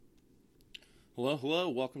Hello, hello.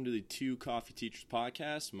 Welcome to the Two Coffee Teachers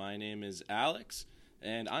podcast. My name is Alex,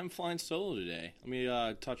 and I'm flying solo today. Let me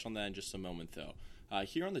touch on that in just a moment, though.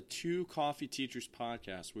 Here on the Two Coffee Teachers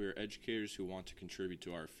podcast, we are educators who want to contribute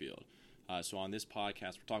to our field. So on this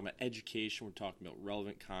podcast, we're talking about education. We're talking about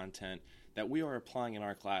relevant content that we are applying in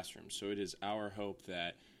our classrooms. So it is our hope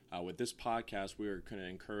that with this podcast, we are going to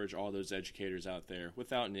encourage all those educators out there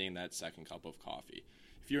without needing that second cup of coffee.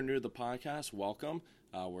 If you're new to the podcast, welcome.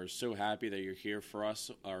 We're so happy that you're here for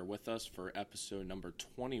us or with us for episode number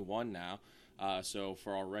 21 now. So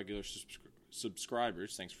for our regular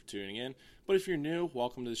subscribers, thanks for tuning in. But if you're new,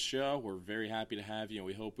 welcome to the show. We're very happy to have you, and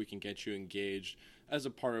we hope we can get you engaged as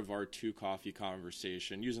a part of our Two Coffee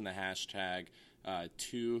conversation using the hashtag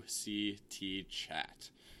 2CTChat.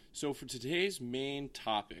 So for today's main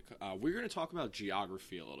topic, we're going to talk about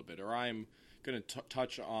geography a little bit, or I'm going to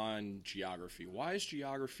touch on geography. Why is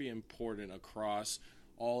geography important across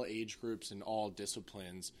all age groups and all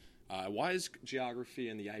disciplines? Why is geography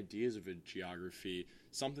and the ideas of geography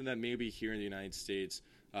something that maybe here in the United States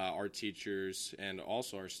our teachers and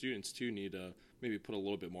also our students too need to maybe put a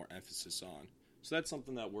little bit more emphasis on? So that's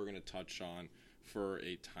something that we're going to touch on for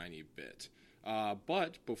a tiny bit.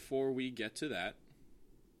 But before we get to that,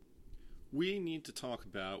 we need to talk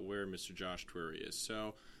about where Mr. Josh Twerry is.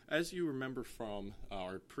 So, as you remember from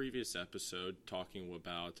our previous episode talking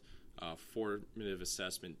about formative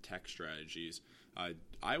assessment tech strategies, I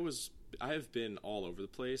have been all over the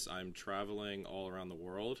place. I'm traveling all around the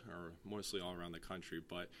world, or mostly all around the country,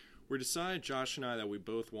 but we decided, Josh and I, that we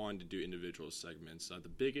both wanted to do individual segments. The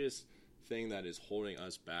biggest thing that is holding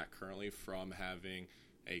us back currently from having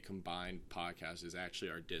a combined podcast is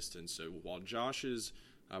actually our distance. So while Josh is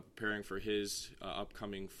preparing for his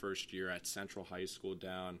upcoming first year at Central High School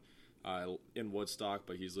down in Woodstock,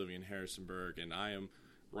 but he's living in Harrisonburg, and I am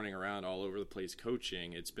running around all over the place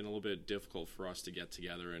coaching, it's been a little bit difficult for us to get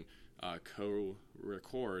together and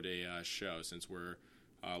co-record a show since we're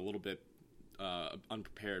a little bit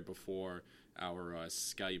unprepared before our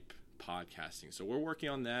Skype podcasting. So we're working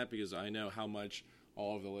on that because I know how much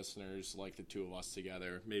all of the listeners like the two of us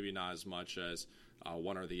together, maybe not as much as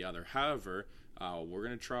one or the other. However, we're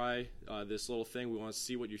going to try this little thing. We want to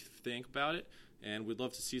see what you think about it, and we'd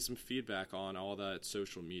love to see some feedback on all that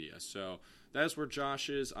social media. So that is where Josh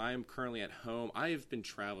is. I am currently at home. I have been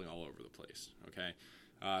traveling all over the place, okay?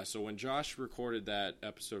 So when Josh recorded that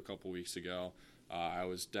episode a couple weeks ago, I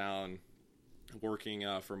was down working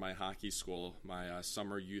for my hockey school, my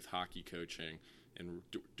summer youth hockey coaching, and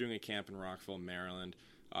doing a camp in Rockville, Maryland.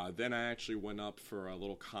 Then I actually went up for a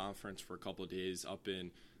little conference for a couple of days up in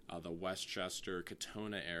the Westchester,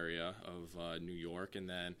 Katona area of New York, and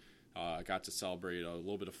then I got to celebrate a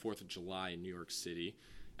little bit of 4th of July in New York City.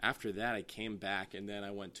 After that, I came back, and then I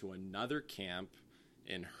went to another camp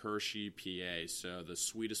in Hershey, PA, so the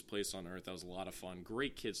sweetest place on earth. That was a lot of fun.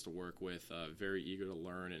 Great kids to work with, very eager to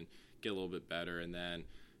learn and get a little bit better, and then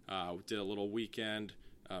did a little weekend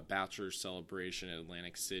bachelor celebration in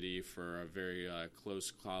Atlantic City for a very close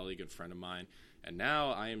colleague and friend of mine. And now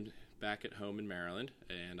I am back at home in Maryland,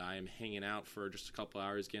 and I am hanging out for just a couple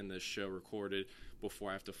hours getting this show recorded before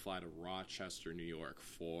I have to fly to Rochester, New York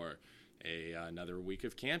for another week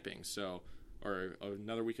of camping. So, or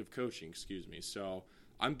another week of coaching, excuse me. So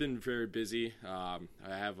I've been very busy. I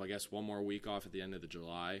have, I guess, one more week off at the end of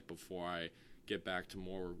July before I get back to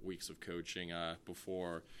more weeks of coaching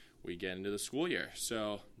before we get into the school year.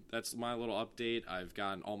 So that's my little update. I've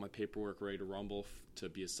gotten all my paperwork ready to rumble to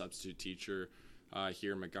be a substitute teacher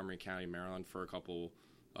here in Montgomery County, Maryland for a couple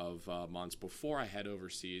of months before I head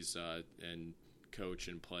overseas and coach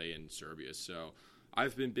and play in Serbia. So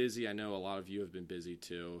I've been busy. I know a lot of you have been busy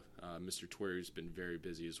too. Mr. Twerry's been very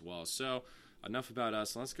busy as well. So enough about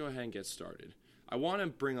us. Let's go ahead and get started. I want to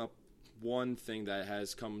bring up one thing that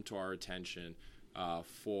has come to our attention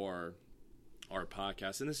for our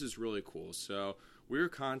podcast, and this is really cool. So we were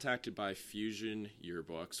contacted by Fusion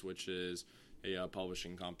Yearbooks, which is a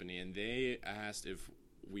publishing company, and they asked if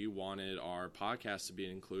we wanted our podcast to be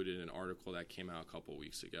included in an article that came out a couple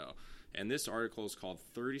weeks ago. And this article is called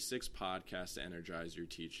 36 Podcasts to Energize Your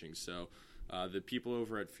Teaching. So the people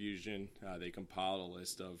over at Fusion, they compiled a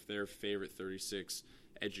list of their favorite 36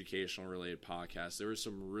 educational related podcasts. There were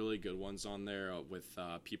some really good ones on there with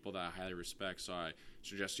people that I highly respect, so I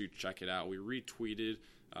suggest you check it out. We retweeted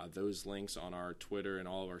those links on our Twitter and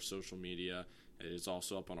all of our social media. It is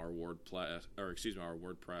also up on our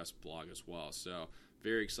WordPress blog as well. So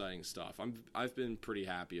very exciting stuff. I've been pretty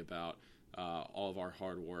happy about all of our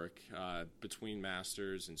hard work between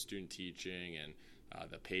masters and student teaching and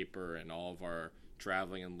the paper and all of our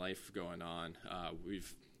traveling and life going on.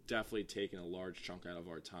 We've definitely taken a large chunk out of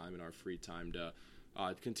our time and our free time to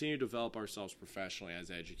continue to develop ourselves professionally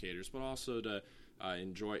as educators, but also to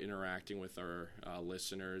enjoy interacting with our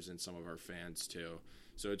listeners and some of our fans too.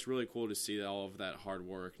 So it's really cool to see all of that hard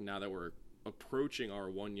work now that we're approaching our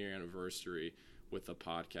 1-year anniversary with the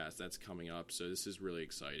podcast that's coming up. So this is really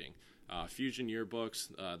exciting. Fusion Yearbooks,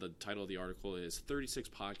 the title of the article is 36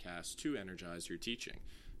 Podcasts to Energize Your Teaching.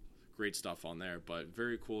 Great stuff on there, but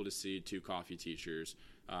very cool to see 2 coffee teachers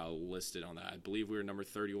listed on that. I believe we were number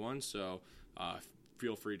 31, so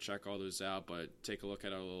feel free to check all those out, but take a look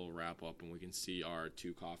at our little wrap-up and we can see our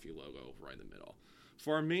 2 coffee logo right in the middle.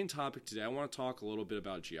 For our main topic today, I want to talk a little bit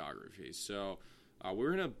about geography. So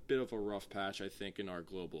we're in a bit of a rough patch, I think, in our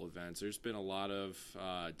global events. There's been a lot of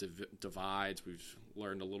divides. We've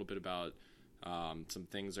learned a little bit about some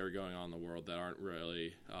things that are going on in the world that aren't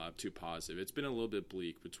really too positive. It's been a little bit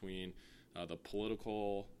bleak between the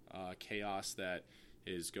political chaos that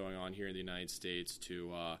is going on here in the United States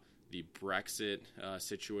to the Brexit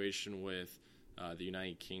situation with the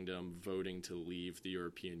United Kingdom voting to leave the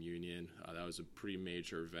European Union. That was a pretty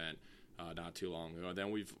major event not too long ago.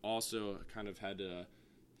 Then we've also kind of had to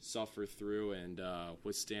suffer through and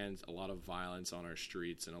withstand a lot of violence on our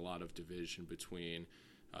streets and a lot of division between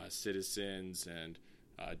citizens and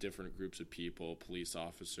different groups of people, police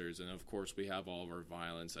officers, and of course we have all of our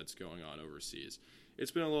violence that's going on overseas.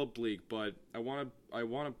 It's been a little bleak, but I want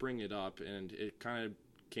to bring it up, and it kind of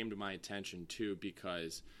came to my attention too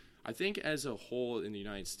because I think as a whole in the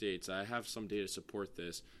United States, I have some data to support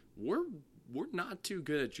this. We're not too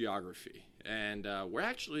good at geography, and we're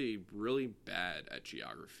actually really bad at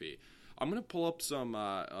geography. I'm going to pull up some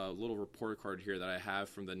a little report card here that I have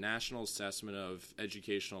from the National Assessment of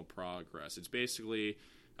Educational Progress. It's basically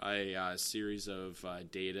a series of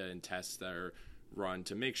data and tests that are run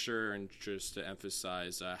to make sure and just to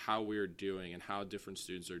emphasize how we're doing and how different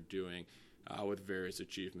students are doing with various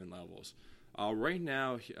achievement levels. Right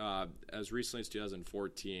now, as recently as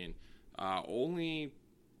 2014,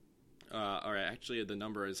 actually the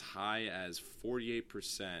number as high as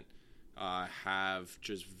 48% have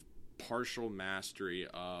just partial mastery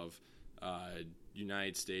of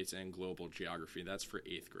United States and global geography. That's for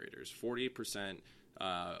 8th graders. 48%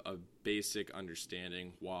 of basic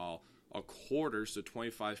understanding, while a quarter, so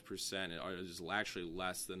 25%, is actually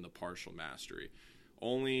less than the partial mastery.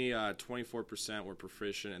 Only 24% were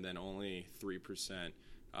proficient, and then only 3%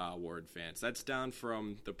 were advanced. That's down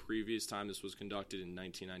from the previous time this was conducted in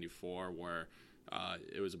 1994, where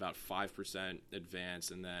it was about 5% advanced,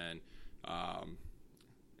 and then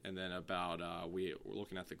about we're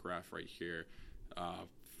looking at the graph right here,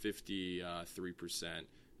 53%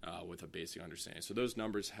 with a basic understanding. So those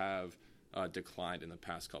numbers have declined in the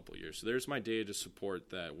past couple of years. So there's my data to support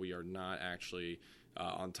that we are not actually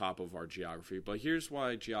on top of our geography. But here's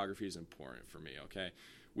why geography is important for me, okay?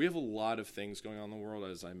 We have a lot of things going on in the world,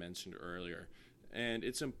 as I mentioned earlier, and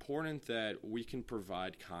it's important that we can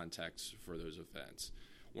provide context for those events.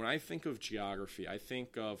 When I think of geography, I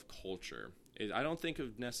think of culture. I don't think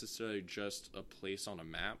of necessarily just a place on a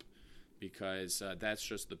map, because that's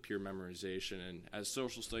just the pure memorization. And as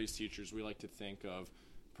social studies teachers, we like to think of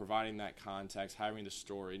providing that context, having the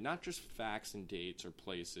story, not just facts and dates or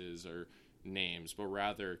places or names, but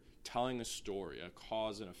rather telling a story, a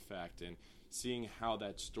cause and effect, and seeing how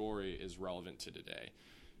that story is relevant to today.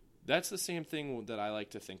 That's the same thing that I like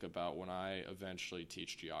to think about when I eventually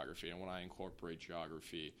teach geography and when I incorporate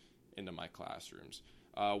geography into my classrooms.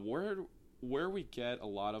 Where we get a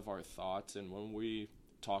lot of our thoughts, and when we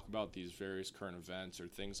talk about these various current events or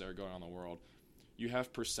things that are going on in the world, you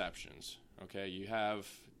have perceptions, okay? You have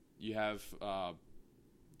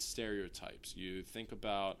stereotypes. You think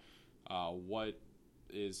about what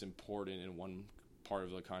is important in one part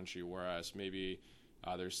of the country, whereas maybe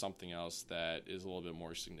there's something else that is a little bit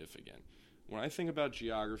more significant. When I think about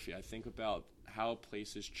geography, I think about how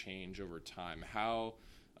places change over time, how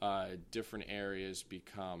different areas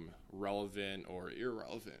become relevant or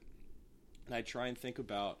irrelevant. And I try and think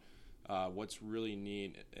about what's really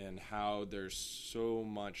neat and how there's so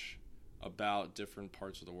much about different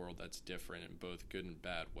parts of the world that's different in both good and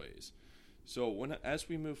bad ways. So as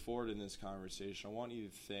we move forward in this conversation, I want you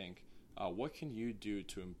to think, what can you do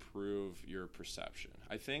to improve your perception?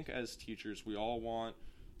 I think as teachers, we all want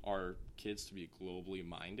our kids to be globally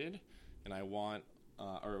minded, and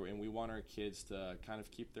we want our kids to kind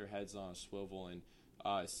of keep their heads on a swivel and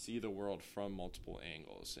see the world from multiple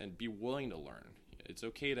angles and be willing to learn. It's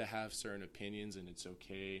okay to have certain opinions, and it's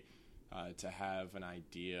okay to have an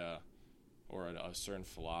idea or a certain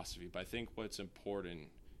philosophy. But I think what's important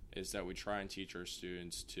is that we try and teach our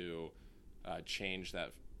students to change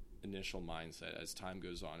that initial mindset as time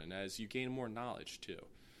goes on and as you gain more knowledge too.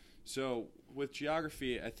 So with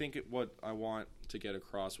geography, I think what I want to get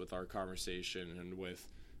across with our conversation and with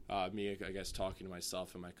me, I guess, talking to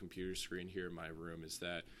myself and my computer screen here in my room is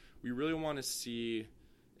that we really want to see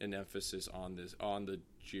an emphasis on the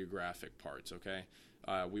geographic parts, okay?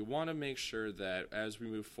 We want to make sure that as we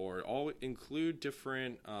move forward, all include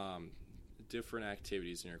different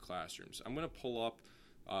activities in your classrooms. I'm going to pull up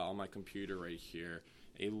on my computer right here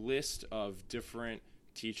a list of different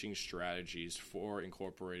teaching strategies for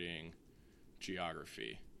incorporating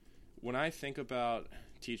geography. When I think about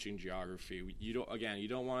teaching geography, you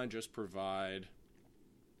don't want to just provide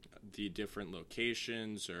the different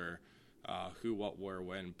locations or who, what, where,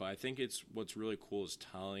 when, but I think what's really cool is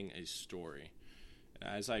telling a story.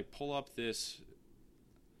 As I pull up this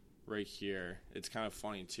right here, it's kind of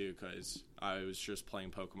funny too because I was just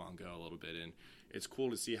playing Pokemon Go a little bit, and it's cool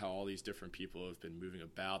to see how all these different people have been moving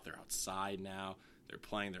about. They're outside now, they're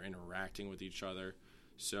playing, they're interacting with each other.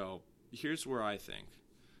 So here's where I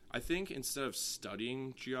think instead of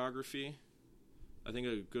studying geography, I think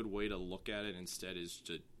a good way to look at it instead is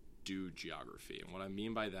to do geography. And what I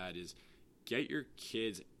mean by that is get your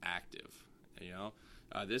kids active.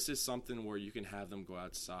 This is something where you can have them go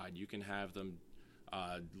outside. You can have them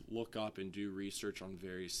look up and do research on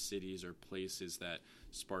various cities or places that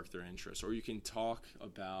spark their interest. Or you can talk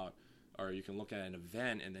about, or you can look at an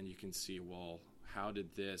event and then you can see, well, how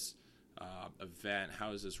did this event,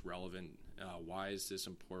 how is this relevant? Why is this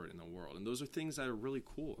important in the world? And those are things that are really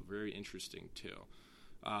cool, very interesting too.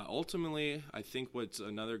 Ultimately, I think what's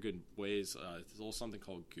another good way is there's a little something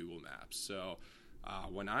called Google Maps. So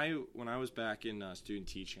when I was back in student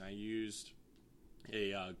teaching, I used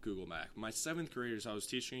a Google Map. My 7th graders, I was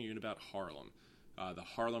teaching a unit about Harlem, the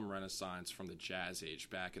Harlem Renaissance from the Jazz Age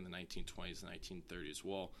back in the 1920s and 1930s.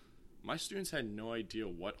 Well, my students had no idea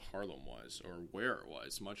what Harlem was or where it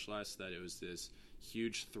was, much less that it was this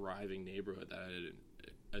huge, thriving neighborhood that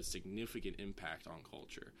had a significant impact on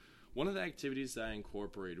culture. One of the activities that I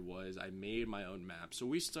incorporated was I made my own map. So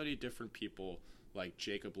we studied different people like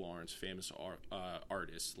Jacob Lawrence, famous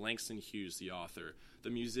artist, Langston Hughes, the author, the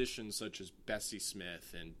musicians such as Bessie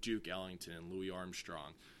Smith and Duke Ellington and Louis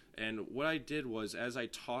Armstrong. And what I did was, as I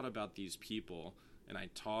taught about these people and I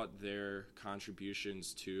taught their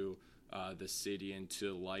contributions to the city and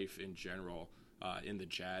to life in general in the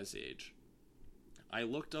Jazz Age, I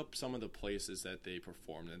looked up some of the places that they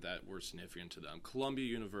performed and that were significant to them. Columbia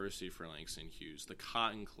University for Langston Hughes, the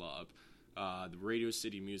Cotton Club, the Radio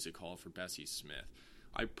City Music Hall for Bessie Smith.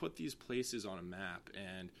 I put these places on a map,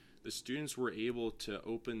 and the students were able to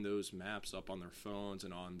open those maps up on their phones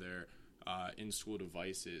and on their in-school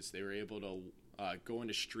devices. They were able to go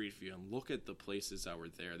into Street View and look at the places that were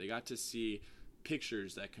there. They got to see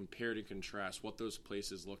pictures that compared and contrast what those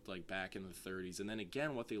places looked like back in the 30s, and then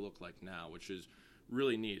again what they look like now, which is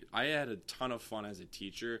really neat. I had a ton of fun as a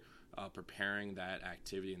teacher preparing that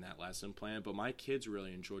activity and that lesson plan, but my kids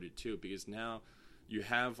really enjoyed it too, because now you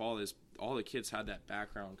have all the kids had that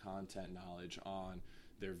background content knowledge on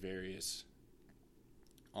their various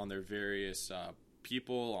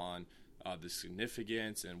people, on the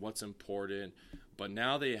significance and what's important, but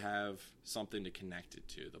now they have something to connect it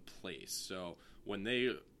to, the place. So when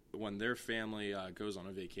their family goes on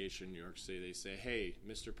a vacation in New York City, they say, hey,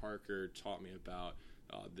 Mr. Parker taught me about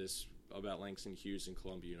about Langston Hughes and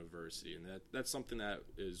Columbia University, and that's something that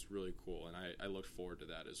is really cool, and I look forward to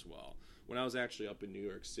that as well. When I was actually up in New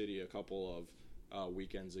York City a couple of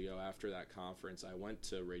weekends ago after that conference, I went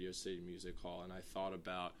to Radio City Music Hall, and I thought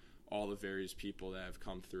about all the various people that have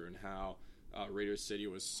come through and how Radio City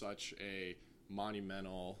was such a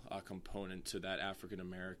monumental component to that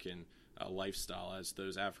African-American lifestyle, as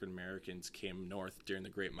those African-Americans came north during the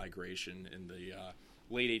Great Migration in the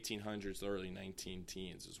late 1800s, the early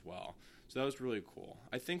 1910s as well. So that was really cool.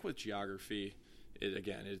 I think with geography,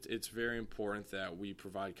 it's very important that we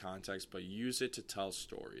provide context, but use it to tell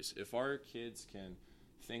stories. If our kids can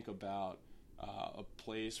think about a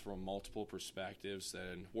place from multiple perspectives,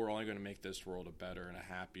 then we're only going to make this world a better and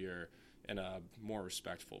a happier and a more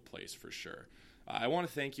respectful place for sure. I want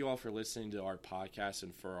to thank you all for listening to our podcast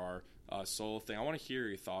and for our solo thing. I want to hear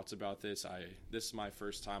your thoughts about this. This is my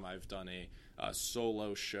first time I've done a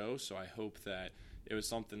solo show, so I hope that it was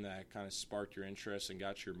something that kind of sparked your interest and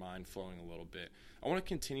got your mind flowing a little bit. I want to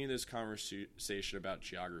continue this conversation about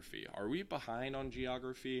geography. Are we behind on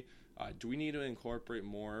geography? Do we need to incorporate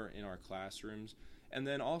more in our classrooms? And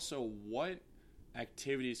then also, what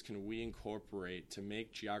activities can we incorporate to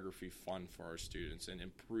make geography fun for our students and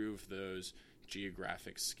improve those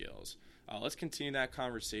geographic skills? Let's continue that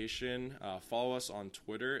conversation. Follow us on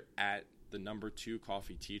Twitter at the number 2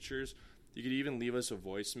 coffee teachers. You could even leave us a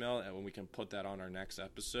voicemail, and when we can put that on our next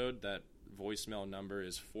episode, that voicemail number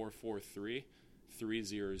is 443-300-8908.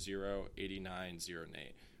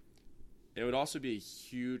 It would also be a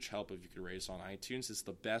huge help if you could rate us on iTunes. It's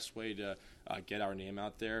the best way to get our name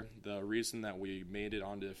out there. The reason that we made it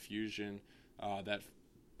onto Fusion, that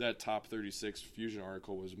top 36 Fusion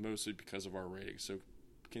article, was mostly because of our ratings. So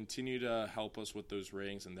continue to help us with those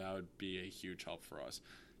ratings, and that would be a huge help for us.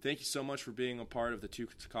 Thank you so much for being a part of the Two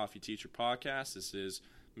Coffee Teacher podcast. This is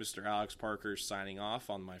Mr. Alex Parker signing off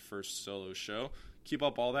on my first solo show. Keep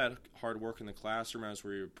up all that hard work in the classroom as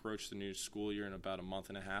we approach the new school year in about a month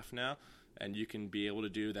and a half now, and you can be able to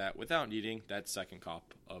do that without needing that second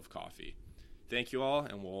cup of coffee. Thank you all,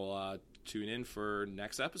 and we'll tune in for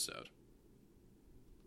next episode.